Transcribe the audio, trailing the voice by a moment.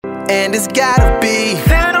and it's gotta be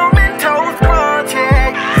Cinnamon Toast Crunch.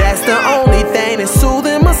 That's the only thing that's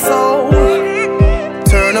soothing my soul.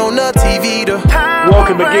 Turn on the TV to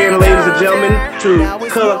Welcome again, ladies and gentlemen, to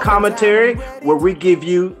Color Commentary, where we give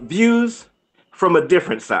you views from a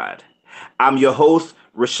different side. I'm your host,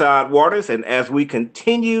 Rashad Waters, and as we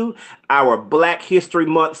continue our Black History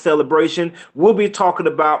Month celebration, we'll be talking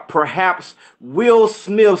about perhaps Will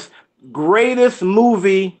Smith's greatest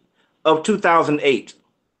movie of 2008,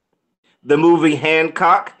 the movie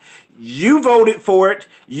Hancock. You voted for it.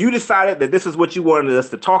 You decided that this is what you wanted us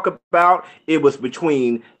to talk about. It was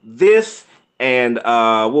between this and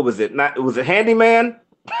what was it? Was it Handyman?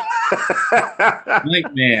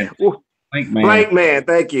 Blank Man. Blank Man,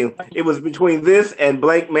 thank you. It was between this and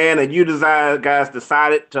Blank Man, and you guys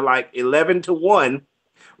decided to like 11-1.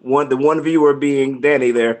 The one viewer being Danny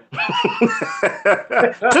there.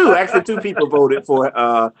 Two people voted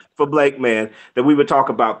for Blank Man, that we would talk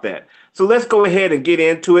about that. So let's go ahead and get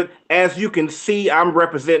into it. As you can see, I'm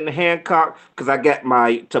representing Hancock because I got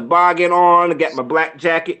my toboggan on, I got my black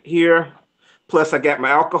jacket here. Plus I got my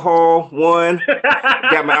alcohol, 1,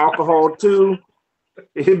 got my alcohol 2.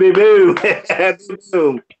 Boom.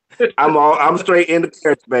 I'm straight in the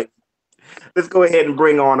character, baby. Let's go ahead and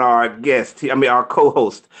bring on our guest. Our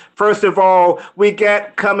co-host. First of all, we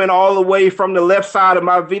got coming all the way from the left side of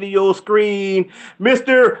my video screen,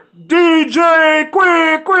 Mr. DJ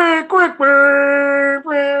Quick.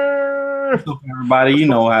 What's up, everybody? You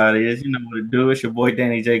know how it is. You know what to do. It's your boy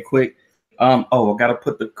Danny J Quick. I gotta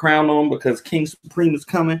put the crown on because King Supreme is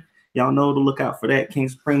coming. Y'all know to look out for that. King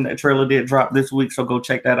Supreme, that trailer did drop this week, so go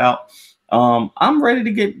check that out. I'm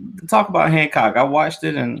ready to talk about Hancock. I watched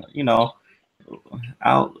it, and we'll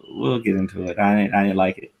get into it. I didn't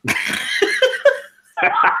like it.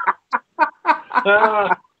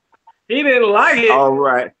 He didn't like it. All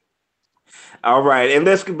right. And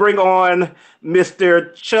let's bring on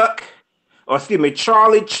Mr.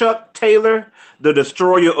 Charlie Chuck Taylor, the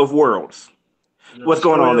Destroyer of Worlds. What's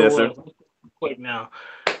going on there, sir? Quick now.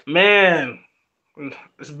 Man,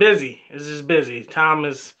 it's busy. It's just busy. Time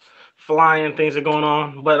is flying, things are going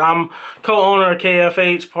on. But I'm co-owner of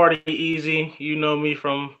KFH, Party Easy. You know me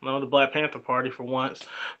from the Black Panther Party for once.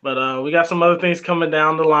 But we got some other things coming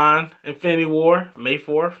down the line. Infinity War, May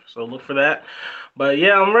 4th, so look for that. But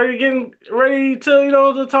yeah, I'm ready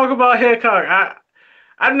to talk about Hancock.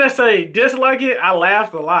 I didn't necessarily dislike it. I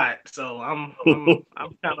laughed a lot. So I'm kind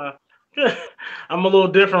of I'm a little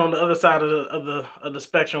different on the other side of the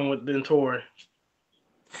spectrum than Tori.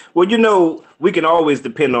 Well, we can always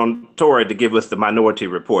depend on Tori to give us the Minority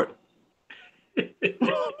Report.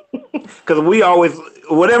 Because we always,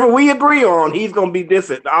 whatever we agree on, he's going to be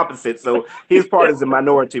the opposite. So his part is the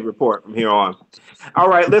Minority Report from here on. All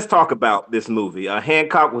right, let's talk about this movie.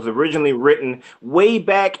 Hancock was originally written way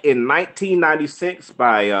back in 1996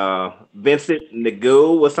 by Vincent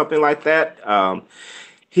Nago or something like that.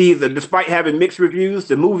 Despite having mixed reviews,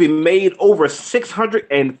 the movie made over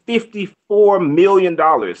 $654 million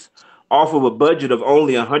off of a budget of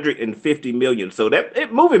only $150 million. So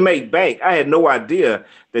that movie made bank. I had no idea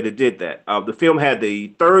that it did that. The film had the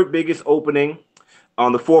third biggest opening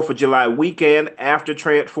on the 4th of July weekend after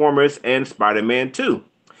Transformers and Spider-Man 2.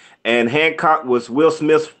 And Hancock was Will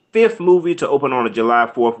Smith's 5th movie to open on a July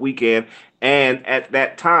 4th weekend. And at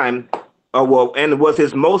that time, and it was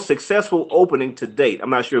his most successful opening to date. I'm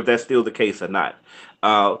not sure if that's still the case or not.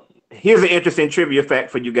 Here's an interesting trivia fact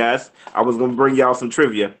for you guys. I was going to bring y'all some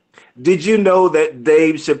trivia. Did you know that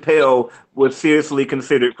Dave Chappelle was seriously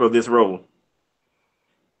considered for this role?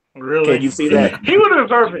 Really? Can you see that? He would have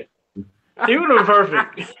been perfect.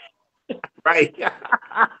 Right.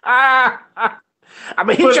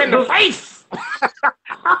 Hit you in the face.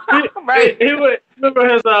 Right. He would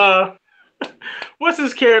remember his what's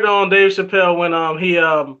his character on Dave Chappelle when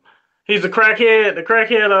he's a crackhead? The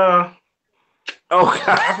crackhead God.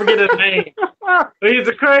 I forget his name. But he's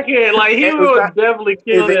a crackhead. Like he would definitely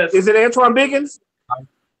kill this. Is it Antoine Biggins?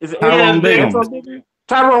 Is it Tyrone Biggins?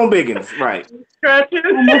 Tyrone Biggins, right. Crackhead. I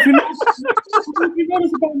don't know if you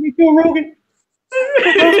notice about me, Joe Rogan.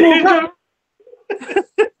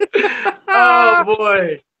 Oh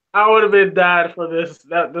boy. I would have been died for this.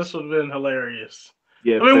 This would have been hilarious.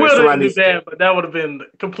 Yeah, I mean, Will didn't do that, but that would have been a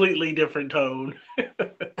completely different tone.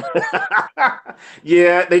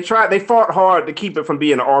 Yeah, they fought hard to keep it from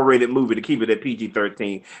being an R-rated movie, to keep it at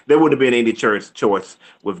PG-13. There wouldn't have been any choice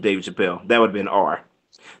with Dave Chappelle. That would have been R.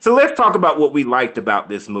 So let's talk about what we liked about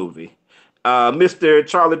this movie. Mr.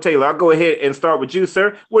 Charlie Taylor, I'll go ahead and start with you,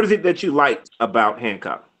 sir. What is it that you liked about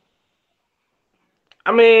Hancock?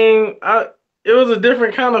 I mean, it was a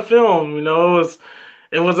different kind of film.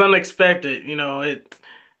 It was unexpected.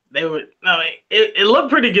 they would. I mean, it looked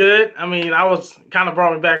pretty good. I mean, I was kind of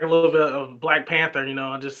brought me back a little bit of Black Panther.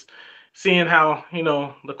 Just seeing how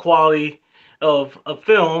the quality of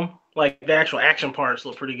film, like the actual action parts,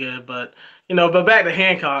 look pretty good. But but back to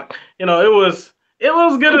Hancock, it was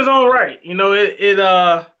good as all right.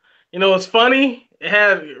 It's funny. It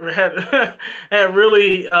had had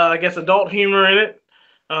really I guess adult humor in it.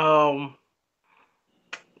 I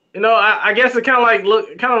guess it kind of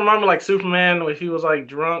reminded me like Superman, if he was like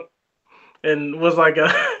drunk and was like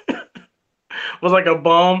a was like a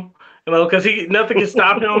bum, because nothing could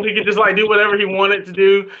stop him. He could just like do whatever he wanted to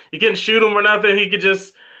do. You couldn't shoot him or nothing. He could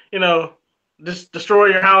just just destroy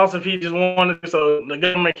your house if he just wanted to. So the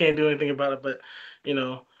government can't do anything about it. But I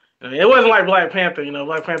mean, it wasn't like Black Panther.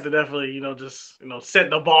 Black Panther definitely just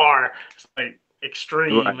set the bar. It's like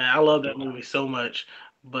extreme, Right. man. I love that movie so much.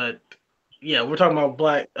 But yeah, we're talking about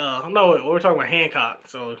we're talking about Hancock.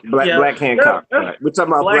 So Black Hancock. Right. We're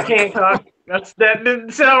talking about Black Hancock. That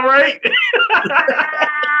didn't sound right.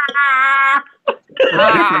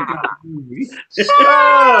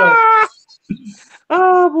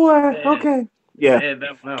 Oh boy. Okay. Yeah.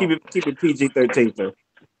 No. Keep it PG-13, though.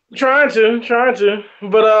 Trying to,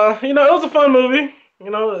 but it was a fun movie.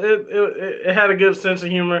 It had a good sense of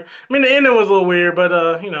humor. I mean, the ending was a little weird, but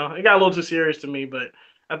it got a little too serious to me. But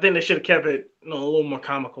I think they should have kept it, a little more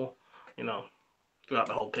comical, throughout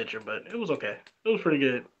the whole picture. But it was okay. It was pretty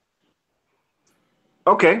good.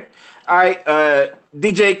 Okay. All right.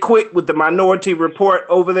 DJ Quick with the Minority Report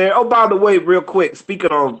over there. Oh, by the way, real quick, speaking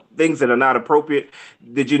of things that are not appropriate,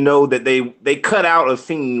 did you know that they cut out a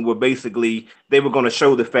scene where basically they were going to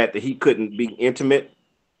show the fact that he couldn't be intimate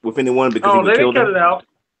with anyone because he would kill them? They didn't cut it out.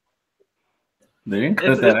 They didn't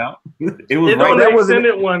cut that out. It was It's right on there. the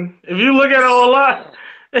extended one. If you look at it a lot,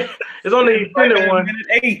 it's on the extended one. Minute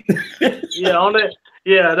 8. Yeah, on that.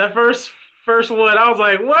 Yeah, that first one, I was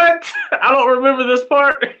like, "What? I don't remember this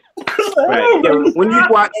part." Right. Yeah,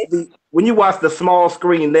 when you watch the small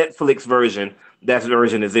screen Netflix version, that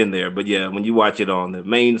version is in there. But yeah, when you watch it on the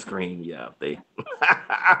main screen, yeah, they.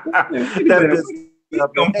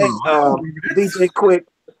 DJ Quick.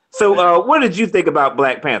 So, what did you think about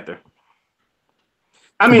Black Panther?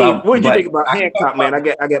 I mean, what did you think about Hancock, man?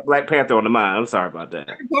 I get Black Panther on the mind. I'm sorry about that.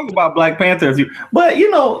 I can talk about Black Panther, but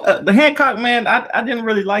the Hancock, man, I didn't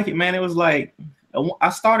really like it, man. It was like I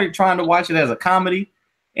started trying to watch it as a comedy,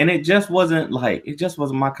 and it just wasn't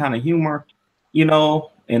my kind of humor,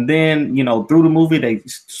 And then through the movie they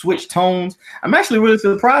switched tones. I'm actually really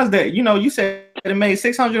surprised that you said it made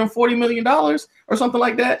 $640 million or something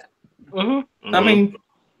like that. Mm-hmm. I mean,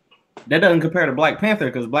 that doesn't compare to Black Panther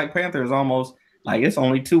because Black Panther is almost. Like it's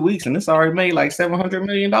only 2 weeks and it's already made like $700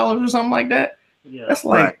 million or something like that. Yeah, that's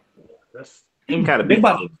like right. That's kind of big.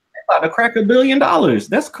 About to crack $1 billion.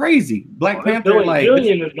 That's crazy. Black Panther,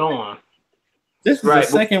 billion is gone. This is the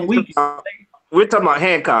second week. We're talking about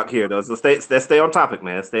Hancock here, though. So stay on topic,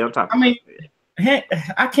 man. Stay on topic. I mean,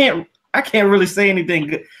 I can't really say anything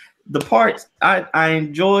good. The parts I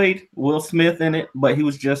enjoyed Will Smith in it, but he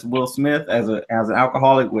was just Will Smith as an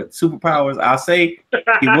alcoholic with superpowers. I'll say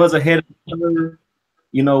he was ahead of the curve,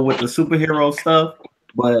 with the superhero stuff,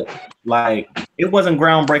 but like it wasn't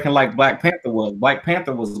groundbreaking like Black Panther was. Black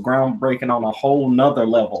Panther was groundbreaking on a whole nother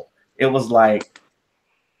level. It was like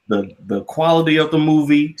the quality of the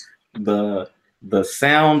movie, the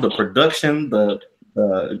sound, the production, the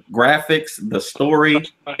graphics, the story,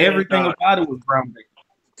 everything about it was groundbreaking.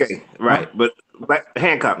 Okay, right, but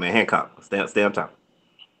Hancock, man, Hancock, stay on top.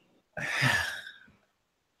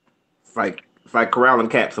 It's like corralling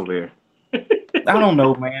cats over here. I don't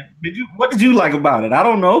know, man. What did you like about it? I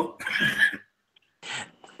don't know.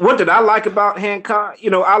 What did I like about Hancock?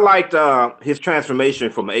 I liked his transformation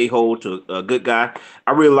from a-hole to a good guy.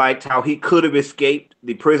 I really liked how he could have escaped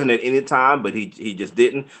the prison at any time, but he just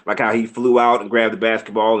didn't. Like how he flew out and grabbed the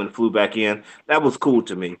basketball and flew back in. That was cool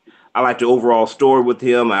to me. I like the overall story with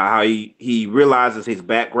him, how he realizes his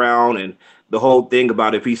background and the whole thing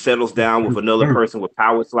about if he settles down with another person with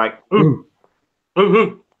powers like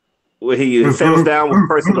where he settles down with a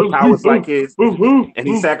person with powers like his and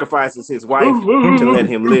he sacrifices his wife to let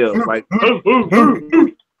him live. Like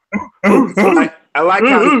I like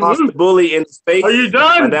how he lost the bully in space. Are you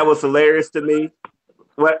done? And that was hilarious to me.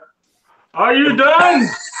 What? Are you done?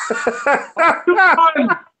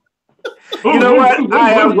 You know what?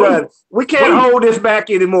 I am done. We can't hold this back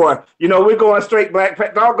anymore. We're going straight Black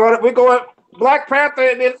Panther. We're going Black Panther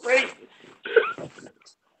in this race.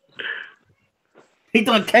 He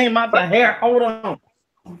done came out the hair. Hold on.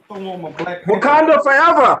 Wakanda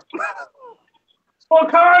forever.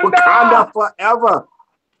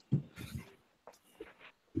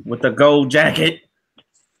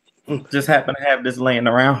 Just happen to have this laying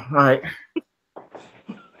around. All right.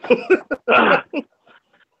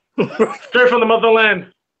 Straight from the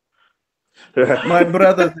motherland. My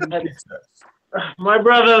brothers and sisters. My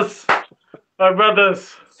brothers. My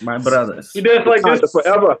brothers. My brothers. You did like this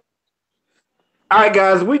forever. All right,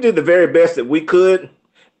 guys, we did the very best that we could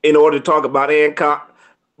in order to talk about Hancock.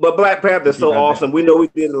 But Black Panther is so awesome. We know we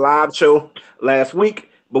did a live show last week,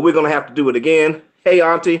 but we're gonna have to do it again. Hey,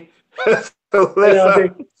 Auntie. So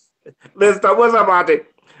let's talk. What's up, Auntie?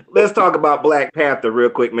 Let's talk about Black Panther real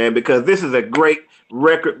quick, man, because this is a great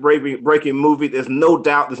record-breaking movie. There's no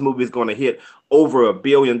doubt this movie is going to hit over $1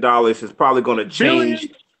 billion. It's probably going to change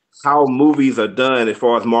how movies are done as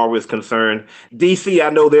far as Marvel is concerned. DC, I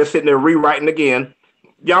know they're sitting there rewriting again.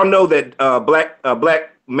 Y'all know that Black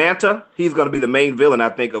Manta, he's going to be the main villain, I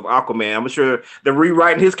think, of Aquaman. I'm sure they're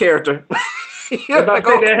rewriting his character. Like,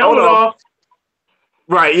 take that helmet off.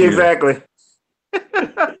 Right, exactly.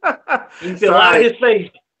 You see a lot of his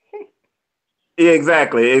face. Yeah,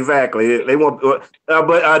 exactly. They want,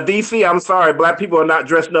 but DC, I'm sorry, Black people are not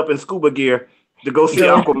dressing up in scuba gear to go see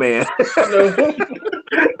Aquaman.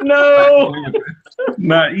 No,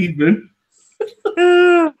 not even.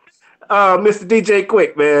 Mr. DJ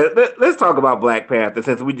Quick, man, let's talk about Black Panther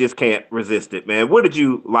since we just can't resist it, man. What did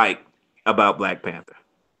you like about Black Panther?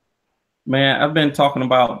 Man, I've been talking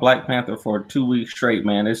about Black Panther for 2 weeks straight,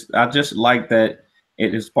 man. I just like that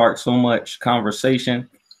it has sparked so much conversation,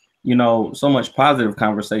 so much positive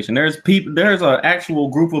conversation. There's an actual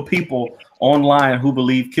group of people online who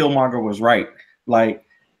believe Killmonger was right. Like,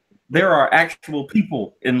 there are actual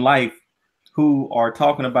people in life who are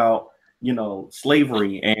talking about,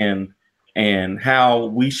 slavery and how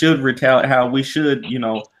we should retaliate, how we should,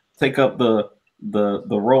 take up the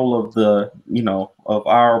role of of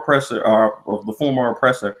our oppressor, of the former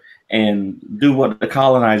oppressor, and do what the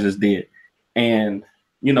colonizers did. And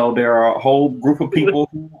there are a whole group of people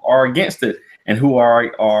who are against it and who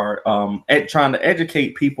are trying to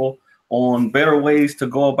educate people on better ways to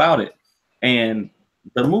go about it. And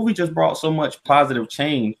the movie just brought so much positive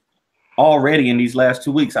change already in these last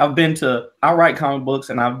 2 weeks. I write comic books,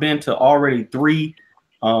 and I've been to already three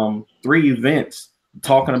events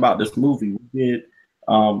talking about this movie. We did,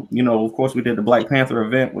 of course, we did the Black Panther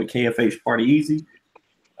event with KFH Party Easy.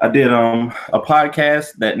 I did a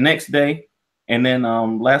podcast that next day. And then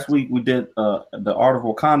last week we did the Art of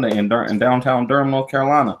Wakanda in downtown Durham, North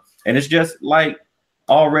Carolina. And it's just like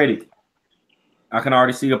already, I can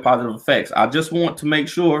already see the positive effects. I just want to make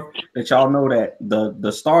sure that y'all know that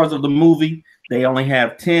the stars of the movie, they only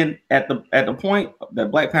have 10 at the point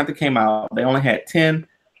that Black Panther came out. They only had 10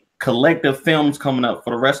 collective films coming up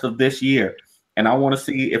for the rest of this year. And I want to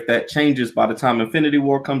see if that changes by the time Infinity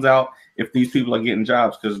War comes out, if these people are getting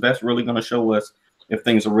jobs, because that's really going to show us if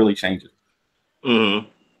things are really changing. Mm-hmm.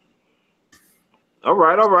 All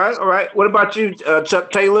right. What about you, Chuck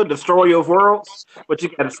Taylor, Destroyer of Worlds? What you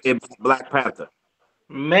got to say about Black Panther?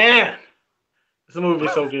 Man, this movie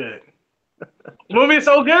is so good. The movie is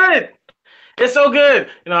so good. It's so good.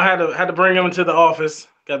 I had to bring him into the office.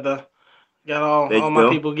 Got all my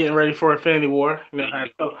people getting ready for Infinity War. I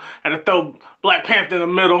had to throw Black Panther in the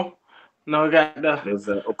middle. Got there's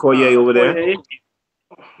Okoye over there.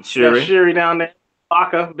 Shuri down there.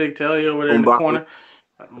 Baka, Big Telly over there in the corner.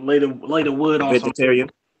 Lay the wood on vegetarian.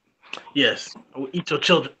 Yes, I will eat your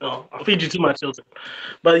children. Oh, I'll feed you to my children.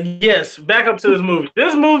 But yes, back up to this movie.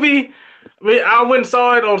 This movie, I went and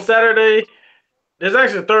saw it on Saturday. It's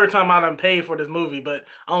actually the third time I done paid for this movie, but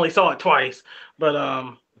I only saw it twice.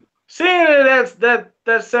 But seeing it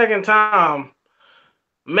that second time,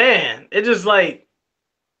 man, it just like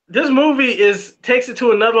this movie takes it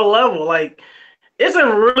to another level. Like, it's a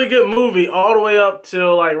really good movie all the way up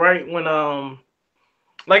till like right when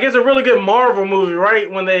it's a really good Marvel movie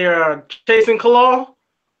right when they are chasing Claw,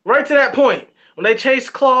 right to that point when they chase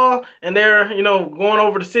Claw and they're going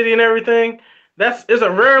over the city and everything. It's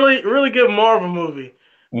a really good Marvel movie.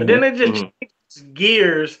 But then they just change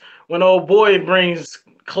gears when old boy brings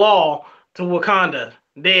Claw to Wakanda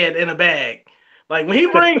dead in a bag. Like, when he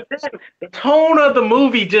brings that, the tone of the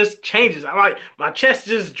movie just changes. I'm like, my chest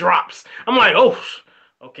just drops. I'm like, oh,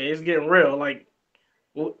 okay, it's getting real. Like,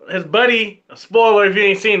 his buddy, a spoiler if you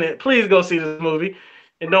ain't seen it, please go see this movie.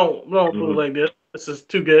 And don't put it like this. This is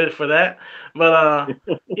too good for that. But,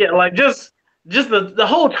 yeah, like, just the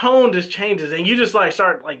whole tone just changes. And you just, like,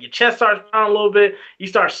 your chest starts pounding a little bit. You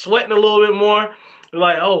start sweating a little bit more. You're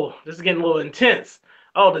like, oh, this is getting a little intense.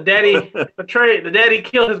 Oh, the daddy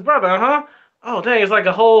killed his brother, huh? Oh, dang, it's like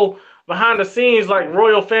a whole behind the scenes, like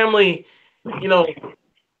royal family,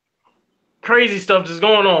 crazy stuff just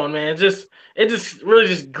going on, man. It just really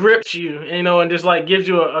just grips you, and just like gives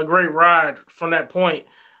you a great ride from that point.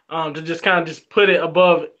 To just kind of just put it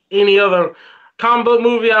above any other comic book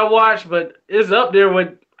movie I watched, but it's up there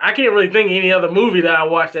with I can't really think of any other movie that I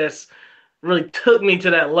watched that's really took me to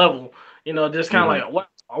that level. Just kind of like, what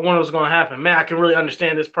I wonder what's going to happen. Man, I can really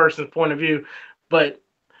understand this person's point of view, but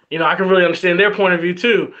I can really understand their point of view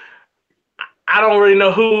too. I don't really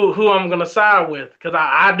know who I'm gonna side with because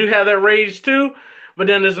I do have that rage too, but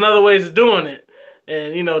then there's another ways of doing it,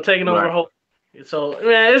 and taking over a whole. So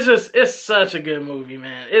man, it's such a good movie,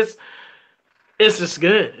 man. It's just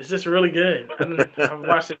good. It's just really good. I've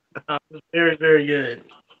watched it. It's very, very good.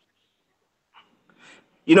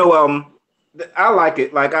 I like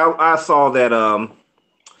it. Like I saw that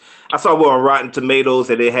I saw on Rotten Tomatoes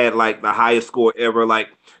that it had like the highest score ever. Like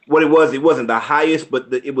what it wasn't the highest, but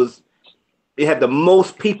it had the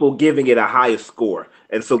most people giving it a highest score.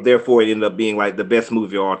 And so therefore it ended up being like the best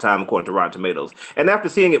movie of all time according to Rotten Tomatoes. And after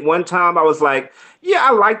seeing it one time, I was like, yeah,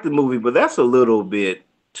 I like the movie, but that's a little bit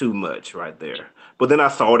too much right there. But then I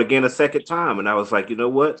saw it again a second time and I was like, you know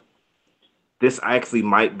what? This actually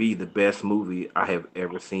might be the best movie I have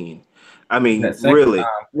ever seen. I mean, really.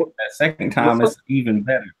 That second time is even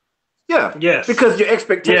better. Yeah. Yes. Because your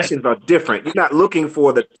expectations are different. You're not looking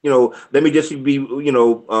for the, let me just be,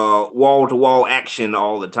 wall to wall action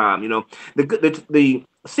all the time. The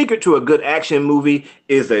secret to a good action movie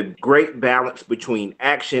is a great balance between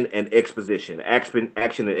action and exposition. Action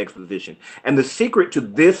and exposition. And the secret to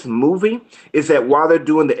this movie is that while they're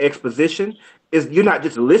doing the exposition, is you're not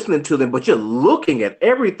just listening to them, but you're looking at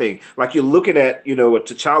everything. Like you're looking at,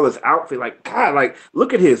 T'Challa's outfit, like, God, like,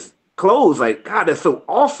 look at his clothes, like, God, that's so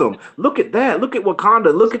awesome. Look at that. Look at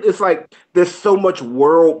Wakanda. Look at this. Like, there's so much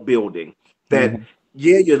world building that,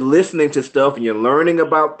 yeah, you're listening to stuff and you're learning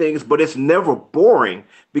about things, but it's never boring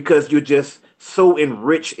because you're just so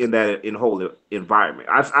enriched in that whole environment.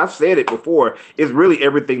 I've said it before. It's really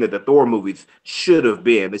everything that the Thor movies should have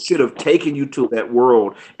been. It should have taken you to that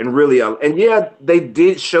world and really, and yeah, they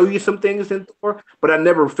did show you some things in Thor, but I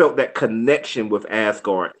never felt that connection with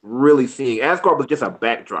Asgard. Really seeing Asgard was just a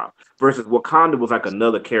backdrop versus Wakanda was like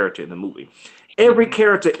another character in the movie. Every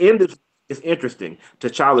character in this is interesting.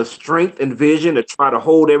 T'Challa's strength and vision to try to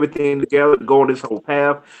hold everything together, to go on this whole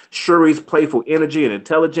path. Shuri's playful energy and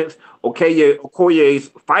intelligence. Okoye's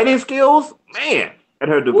fighting skills, man, and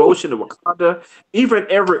her devotion to Wakanda. Even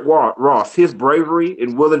Everett Ross, his bravery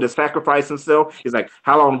and willing to sacrifice himself. He's like,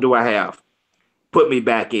 how long do I have? Put me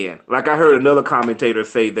back in. Like I heard another commentator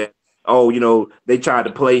say that, they tried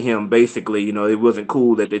to play him basically, it wasn't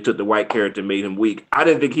cool that they took the white character and made him weak. I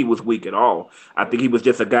didn't think he was weak at all. I think he was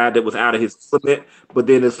just a guy that was out of his element, but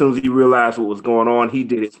then as soon as he realized what was going on, he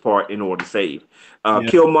did his part in order to save.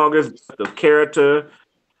 Killmonger's the character,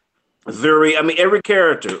 Zuri, I mean, every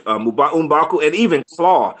character, M'Baku, and even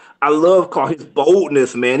Claw. I love Claw, his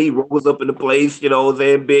boldness, man. He rolls up in the place,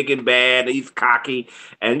 saying big and bad. He's cocky.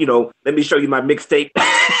 And, let me show you my mixtape.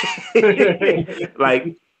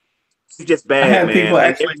 Like, he's just bad, man. People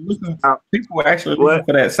were actually looking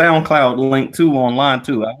for that SoundCloud link too online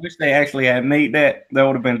too. I wish they actually had made that. That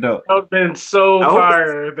would have been dope. That would have been so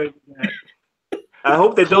fire. I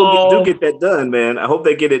hope they do get that done, man. I hope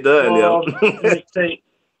they get it done.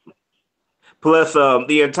 Plus,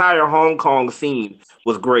 the entire Hong Kong scene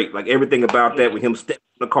was great. Like everything about that, with him stepping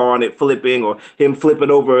in the car and it flipping, or him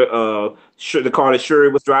flipping over the car that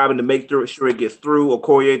Shuri was driving to make sure it gets through, or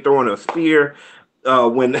Okoye throwing a spear.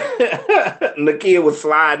 When Nakia was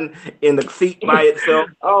sliding in the seat by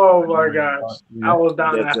itself. Oh my gosh. I was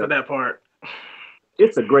down after that part.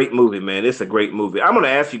 It's a great movie, man. It's a great movie. I'm going to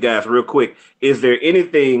ask you guys real quick. Is there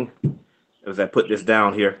anything, as I put this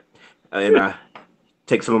down here, and I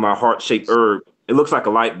take some of my heart-shaped herb. It looks like a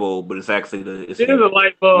light bulb, but it's actually it is a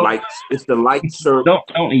light bulb. It's the light herb.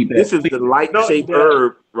 Don't eat that. This is the light-shaped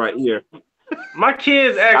herb right here. My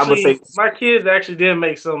kids actually did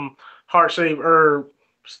make some heart-shaped herb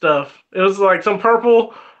stuff. It was like some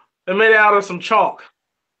purple. They made it out of some chalk,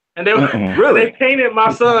 and they painted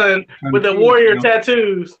my son with the warrior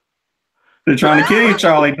tattoos. They're trying to kill you,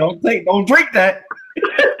 Charlie. Don't drink that.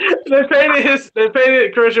 They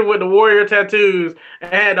painted Christian with the warrior tattoos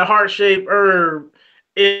and had the heart-shaped herb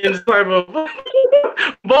in this type of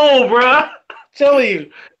bowl, bro. I'm telling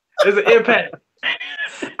you, it's an impact.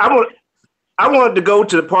 I wanted to go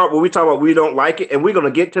to the part where we talk about we don't like it, and we're going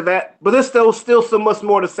to get to that. But there's still so much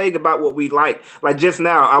more to say about what we like. Like just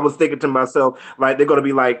now, I was thinking to myself, like they're going to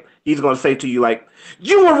be like, he's going to say to you, like,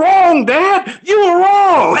 you were wrong, Dad. You were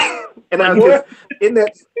wrong. And I'm just in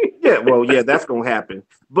that. Yeah, well, yeah, that's going to happen.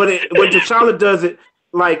 But when T'Challa does it,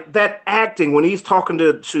 like that acting when he's talking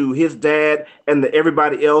to his dad and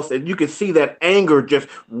everybody else, and you can see that anger just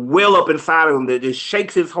well up inside of him that just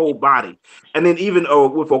shakes his whole body. And then even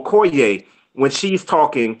with Okoye, when she's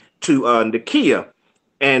talking to Nakia,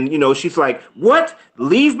 and she's like, "What?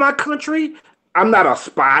 Leave my country? I'm not a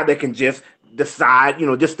spy that can just decide,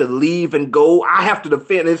 just to leave and go. I have to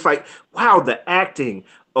defend." And it's like, wow, the acting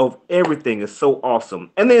of everything is so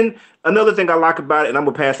awesome. And then another thing I like about it, and I'm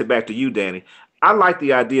gonna pass it back to you, Danny. I like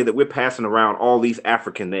the idea that we're passing around all these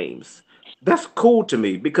African names. That's cool to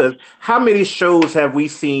me because how many shows have we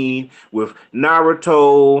seen with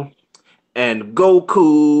Naruto and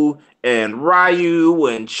Goku and Ryu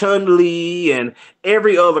and Chun-Li and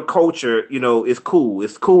every other culture, is cool.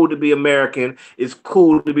 It's cool to be American. It's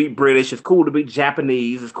cool to be British. It's cool to be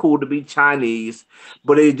Japanese. It's cool to be Chinese,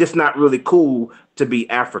 but it's just not really cool to be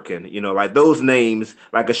African. Like those names,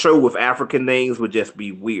 like a show with African names would just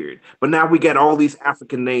be weird. But now we got all these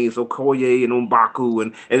African names, Okoye and Umbaku,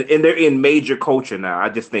 and they're in major culture now. I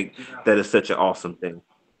just think that is such an awesome thing.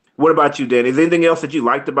 What about you, Danny? Is there anything else that you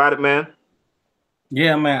liked about it, man?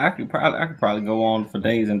 Yeah, man, I could probably go on for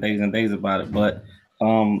days and days and days about it, but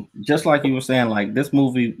just like you were saying, like this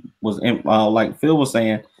movie was like Phil was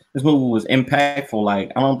saying, this movie was impactful.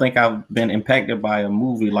 Like I don't think I've been impacted by a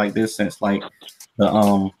movie like this since like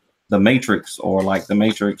the Matrix or like the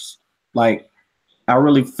Matrix. Like I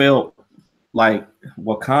really felt like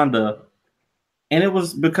Wakanda, and it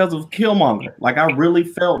was because of Killmonger. Like I really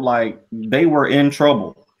felt like they were in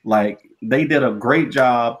trouble. Like they did a great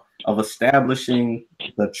job of establishing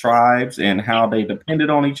the tribes and how they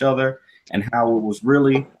depended on each other and how it was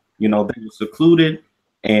really, they were secluded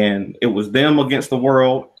and it was them against the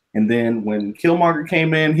world. And then when Killmonger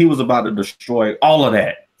came in, he was about to destroy all of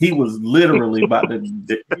that. He was literally about to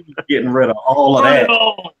getting rid of all of that.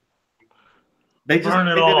 They did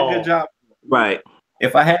a good job. Right.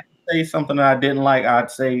 If I had to say something that I didn't like,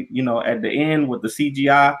 I'd say, at the end with the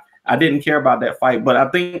CGI, I didn't care about that fight, but I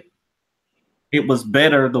think it was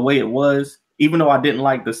better the way it was, even though I didn't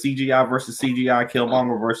like the CGI versus CGI,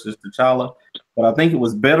 Killmonger versus T'Challa. But I think it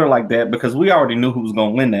was better like that because we already knew who was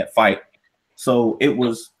going to win that fight. So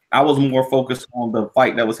I was more focused on the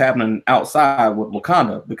fight that was happening outside with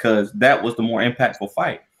Wakanda because that was the more impactful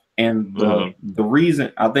fight. And the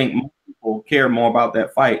reason I think most people care more about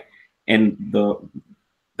that fight, and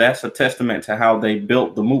that's a testament to how they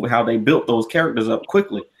built the movie, how they built those characters up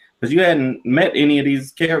quickly. Because you hadn't met any of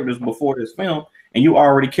these characters before this film, and you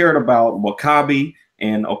already cared about Wakabi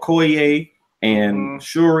and Okoye and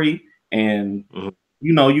Shuri, and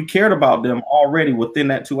you cared about them already within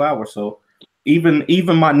that 2 hours. So even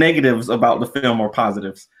my negatives about the film are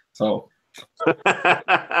positives. So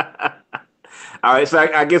all right, so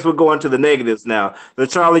I guess we're going to the negatives now. So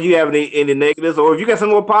Charlie, you have any negatives, or if you got some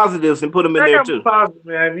more positives, then put them in there too. Positive,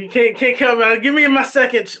 man. You can't come out. Give me my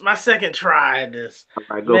second try at this. All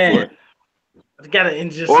right, go for it. I gotta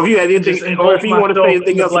just. Or if you had anything, or if you want to say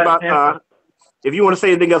anything else about, if you want to say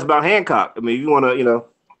anything else about Hancock, I mean, if you want to,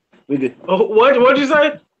 we could. What'd you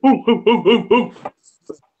say?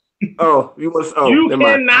 Oh, you want? Oh, you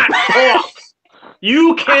cannot talk.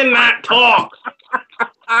 You cannot talk.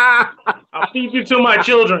 I'll feed you to my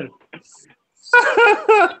children.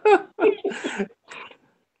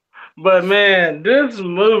 But man, this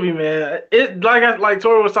movie, man, it like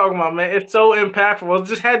Tori was talking about, man, it's so impactful. It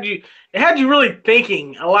just had you really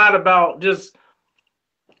thinking a lot about just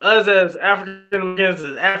us as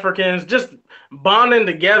Africans, just bonding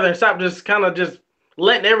together and stop just kind of just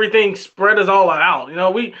letting everything spread us all out.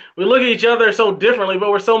 We look at each other so differently, but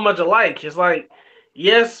we're so much alike. It's like,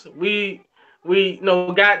 yes, we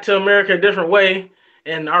got to America a different way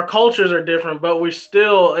and our cultures are different, but we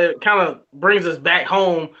still, it kind of brings us back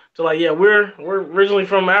home to like, yeah, we're originally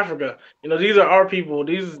from Africa. These are our people.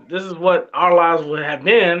 This is what our lives would have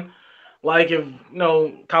been like if,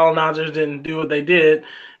 colonizers didn't do what they did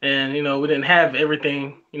and, we didn't have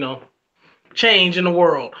everything, change in the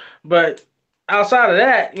world. But outside of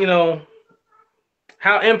that,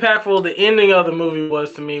 how impactful the ending of the movie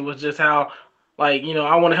was to me was just how, like,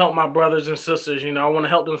 I want to help my brothers and sisters. I want to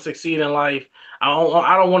help them succeed in life. I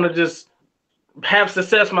don't want to just have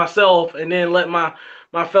success myself and then let my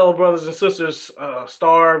fellow brothers and sisters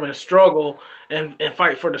starve and struggle and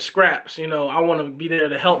fight for the scraps. I want to be there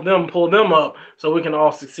to help them, pull them up so we can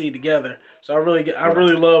all succeed together. So I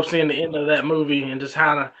really love seeing the end of that movie and just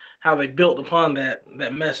how they built upon that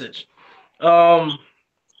message.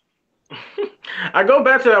 I go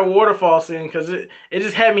back to that waterfall scene because it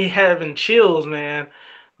just had me having chills, man.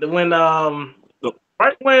 When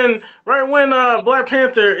right when Black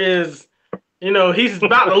Panther is, he's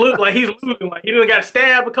about to look like he's losing, like he done got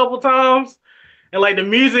stabbed a couple times, and like the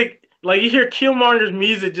music, like you hear Killmonger's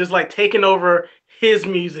music just like taking over his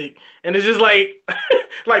music, and it's just like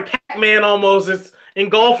like Pac-Man almost is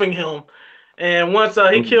engulfing him. And once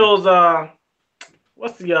he kills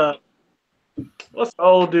what's the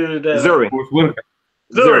old dude that Zuri.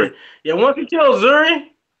 Zuri. Yeah, once he kills Zuri,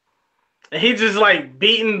 and he just like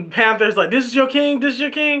beating Panthers like, this is your king, this is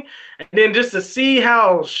your king. And then just to see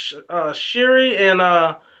how Shuri and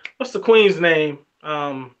what's the queen's name?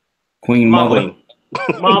 Queen Mama.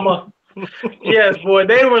 Mama. Yes, boy.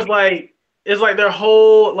 They was like, it's like their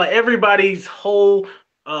whole, like everybody's whole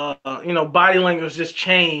body language just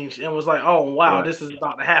changed and was like, oh wow, Right. this is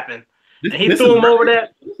about to happen. This, And he this threw is him really- over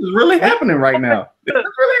that. This is really happening right now. This is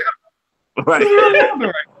Right. really happening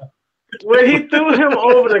right now. When he threw him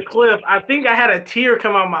over the cliff, I think I had a tear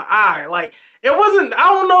come out my eye. Like, it wasn't, I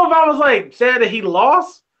don't know if I was like sad that he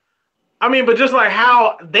lost. I mean, but just like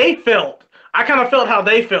how they felt. I kind of felt how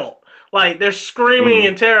they felt. Like they're screaming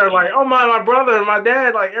in terror, like, oh my brother and my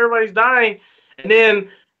dad, like everybody's dying. And then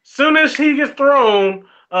soon as he gets thrown,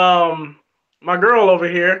 my girl over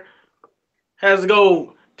here has to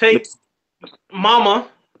go take Mama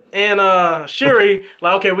and Shuri,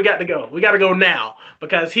 like, okay, we got to go. We got to go now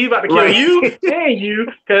because he's about to kill Right. you and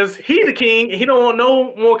you because he's the king and he don't want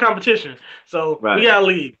no more competition. So Right. we gotta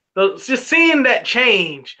leave. So it's just seeing that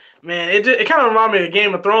change, man, it kind of reminded me of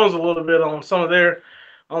Game of Thrones a little bit on some of their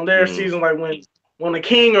season, like when the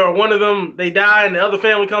king or one of them they die and the other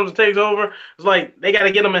family comes and takes over. It's like they got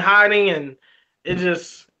to get them in hiding, and it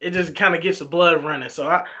just kind of gets the blood running. So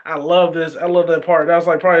I love this. I love that part. That was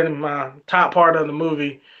like probably my top part of the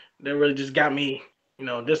movie that really just got me.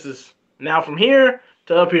 This is now from here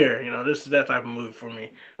to up here. This is that type of movie for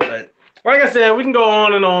me. But like I said, we can go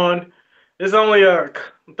on and on. It's only a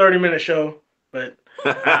 30-minute show, but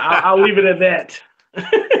I'll leave it at that.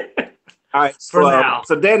 All right, For now.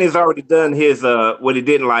 so Danny's already done his what he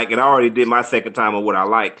didn't like, and I already did my second time of what I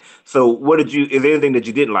liked. So, is there anything that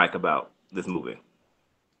you didn't like about this movie?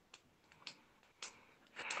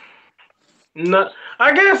 No,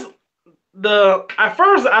 I guess at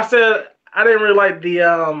first I said I didn't really like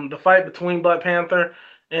the fight between Black Panther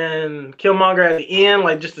and Killmonger at the end,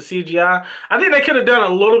 like just the CGI. I think they could have done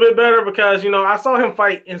a little bit better because I saw him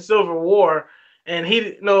fight in Civil War, and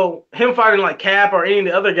him fighting like Cap or any of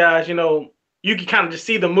the other guys, you can kind of just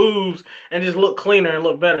see the moves and just look cleaner and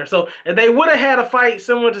look better. So if they would have had a fight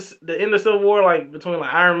similar to the end of Civil War, like between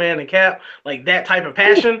like Iron Man and Cap, like that type of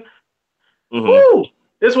passion, woo,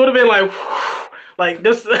 this would have been like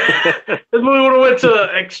this. This movie would have went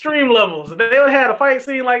to extreme levels. If they would have had a fight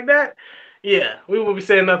scene like that, yeah, we would be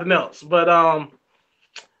saying nothing else. But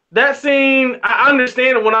that scene, I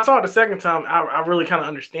understand it. When I saw it the second time, I really kind of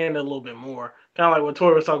understand it a little bit more. Kind of like what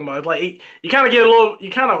Tori was talking about. It's like you kind of get a little.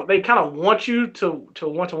 They kind of want you to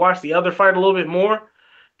want to watch the other fight a little bit more,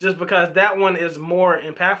 just because that one is more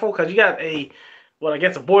impactful. Because you got I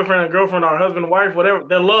guess a boyfriend and girlfriend or husband and wife, whatever,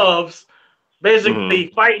 their loves, basically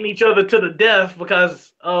fighting each other to the death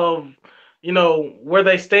because of where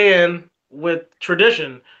they stand with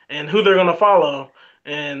tradition and who they're gonna follow,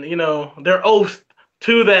 and their oath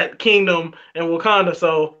to that kingdom in Wakanda.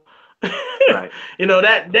 So. Right.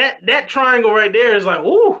 That triangle right there is like,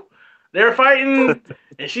 ooh, they're fighting,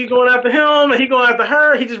 and she's going after him, and he going after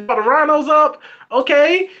her. He just brought the rhinos up.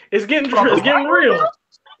 Okay, it's getting real.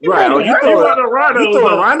 Right. You brought the rhinos You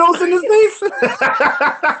throwing up. rhinos in this piece?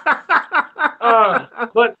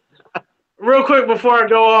 But real quick before I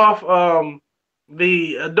go off,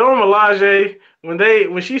 the Dora Milaje,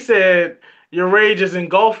 when she said your rage is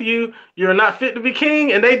engulf you, you're not fit to be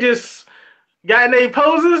king, and they just got in their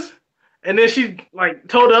poses. And then she like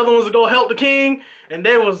told the other ones to go help the king, and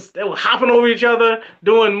they were hopping over each other,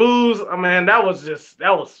 doing moves. I mean, that was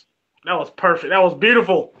perfect. That was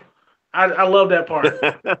beautiful. I love that part.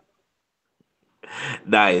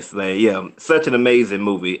 Nice, man. Yeah, such an amazing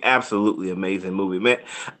movie. Absolutely amazing movie, man.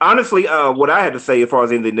 Honestly, what I had to say as far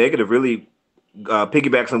as anything negative really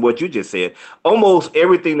piggybacks on what you just said. Almost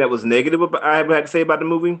everything that was negative I had to say about the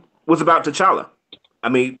movie was about T'Challa. I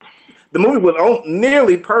mean, the movie was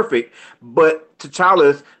nearly perfect, but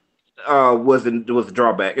T'Challa's was a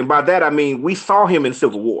drawback. And by that, I mean, we saw him in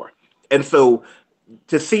Civil War. And so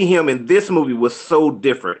to see him in this movie was so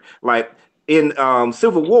different. Like in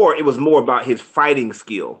Civil War, it was more about his fighting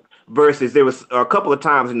skill versus there was a couple of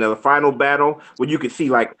times in the final battle where you could see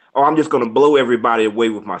like, oh, I'm just going to blow everybody away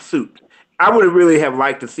with my suit. I would have really have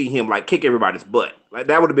liked to see him like kick everybody's butt. Like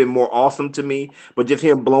that would have been more awesome to me. But just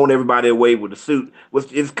him blowing everybody away with the suit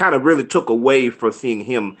it kind of really took away from seeing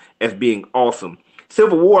him as being awesome.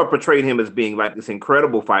 Civil War portrayed him as being like this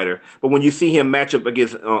incredible fighter, but when you see him match up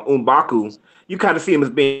against M'Baku, you kind of see him as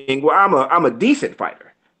being, well, I'm a decent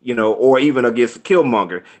fighter, you know, or even against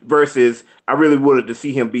Killmonger. Versus, I really wanted to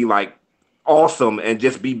see him be like awesome and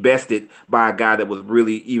just be bested by a guy that was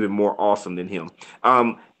really even more awesome than him.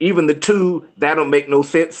 Even the two that don't make no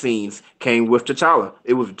sense scenes came with T'Challa.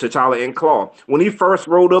 It was T'Challa and Claw. When he first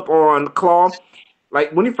rode up on Claw,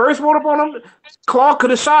 Claw could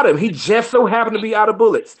have shot him. He just so happened to be out of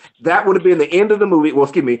bullets. That would have been the end of the movie. Well,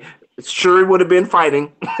 excuse me, Shuri would have been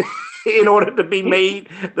fighting in order to be made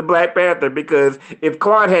the Black Panther, because if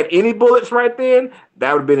Claude had any bullets right then,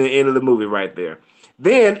 that would have been the end of the movie right there.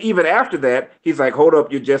 Then, even after that, he's like, hold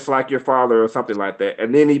up, you're just like your father or something like that.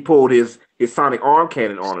 And then he pulled his sonic arm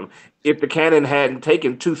cannon on him. If the cannon hadn't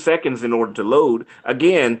taken 2 seconds in order to load,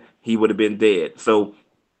 again, he would have been dead. So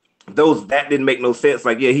that didn't make no sense.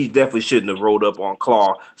 Like, yeah, he definitely shouldn't have rolled up on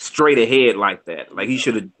Claw straight ahead like that. Like, he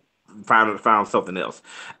should have found something else.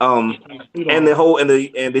 And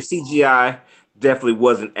the CGI definitely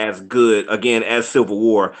wasn't as good, again, as Civil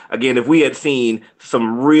War. Again, if we had seen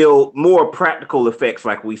some real, more practical effects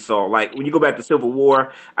like we saw, like when you go back to Civil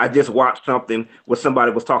War, I just watched something where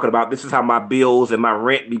somebody was talking about, this is how my bills and my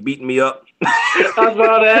rent be beating me up. I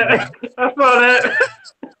saw that.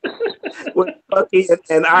 With Bucky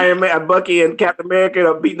and Iron Man, Bucky and Captain America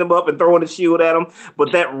are beating them up and throwing the shield at them.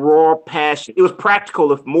 But that raw passion, it was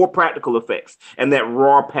more practical effects, and that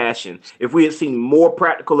raw passion. If we had seen more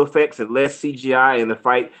practical effects and less CGI in the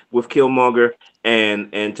fight with Killmonger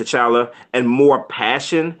and T'Challa, and more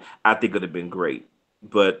passion, I think it would have been great.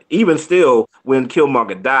 But even still, when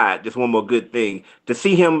Killmonger died, just one more good thing, to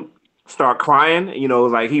see him start crying, you know,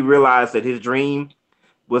 like he realized that his dream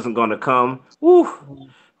wasn't going to come. Woo.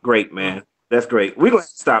 Great, man. That's great. We're going to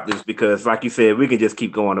stop this because, like you said, we can just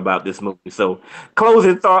keep going about this movie. So,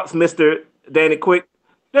 closing thoughts, Mr. Danny Quick.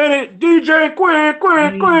 Danny, DJ Quick.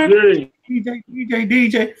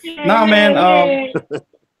 DJ. Nah, man. Like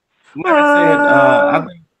I said, I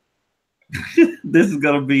think this is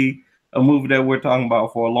going to be a movie that we're talking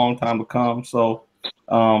about for a long time to come. So,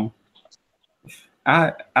 I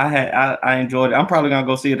enjoyed it. I'm probably going to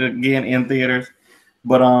go see it again in theaters.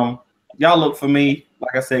 But, y'all look for me.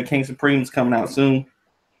 Like I said, King Supreme is coming out soon.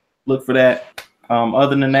 Look for that.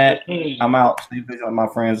 Other than that, I'm out. Stay busy with my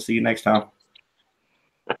friends. See you next time.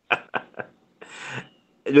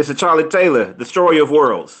 Mr. Charlie Taylor, Destroyer of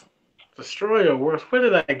Worlds. Destroyer of Worlds. Where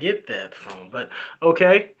did I get that from? But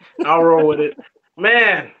okay, I'll roll with it.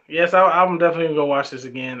 Man, yes, I'm definitely gonna go watch this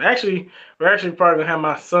again. Actually, we're actually probably gonna have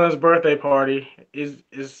my son's birthday party.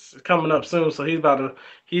 Is coming up soon, so he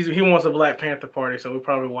wants a Black Panther party, so we'll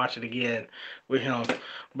probably watch it again with him.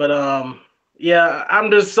 But yeah,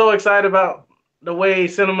 I'm just so excited about the way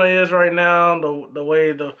cinema is right now, the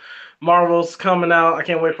way the Marvel's coming out. I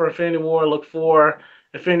can't wait for Infinity War. Look for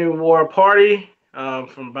Infinity War Party by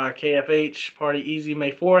KFH, Party Easy,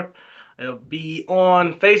 May 4th. It'll be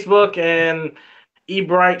on Facebook and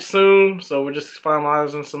eBright soon, so we're just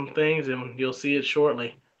finalizing some things, and you'll see it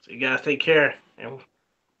shortly. So you guys take care and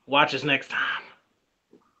watch us next time.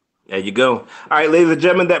 There you go. All right, ladies and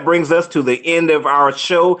gentlemen, that brings us to the end of our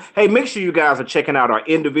show. Hey, make sure you guys are checking out our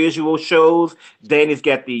individual shows. Danny's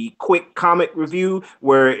got the quick comic review,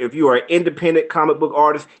 where if you are an independent comic book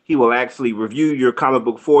artist, he will actually review your comic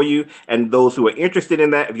book for you. And those who are interested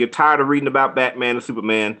in that, if you're tired of reading about Batman and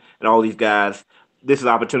Superman and all these guys, this is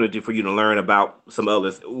an opportunity for you to learn about some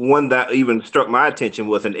others. One that even struck my attention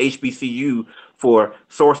was an HBCU for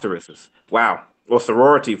sorceresses. Wow. Or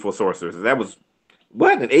sorority for sorceresses. That was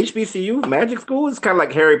what, an HBCU magic school? It's kind of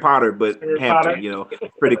like Harry Potter, but Hampton, you know,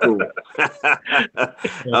 pretty cool.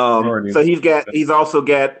 So he's also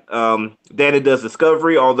got Danny Does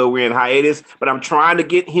Discovery, although we're in hiatus, but I'm trying to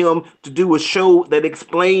get him to do a show that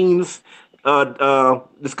explains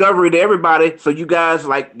Discovery to everybody. So you guys,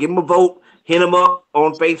 like, give him a vote, hit him up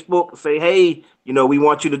on Facebook, say, hey, you know, we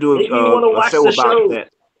want you to do a show about that.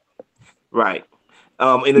 Right.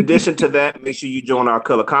 In addition to that, make sure you join our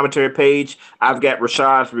color commentary page. I've got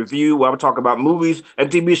Rashad's review where I'm talking about movies and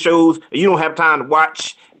TV shows and you don't have time to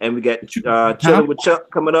watch. And we got Chilling with Chuck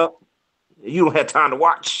coming up. You don't have time to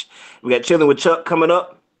watch. We got Chilling with Chuck coming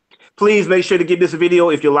up. Please make sure to give this a video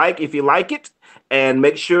if you like it. And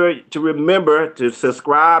make sure to remember to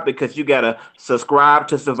subscribe, because you got to subscribe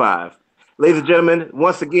to survive. Ladies and gentlemen,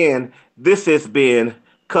 once again, this has been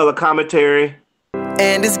Color Commentary.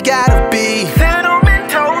 And it's gotta be Cinnamon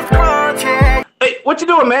Toast Crunch. Hey, what you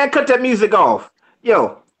doing, man? Cut that music off.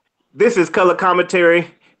 Yo, this is Color Commentary,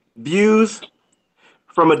 views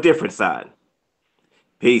from a different side.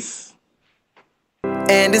 Peace.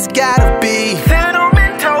 And it's gotta be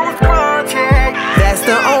Cinnamon Toast Crunch.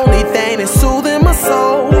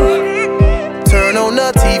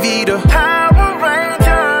 leader. Power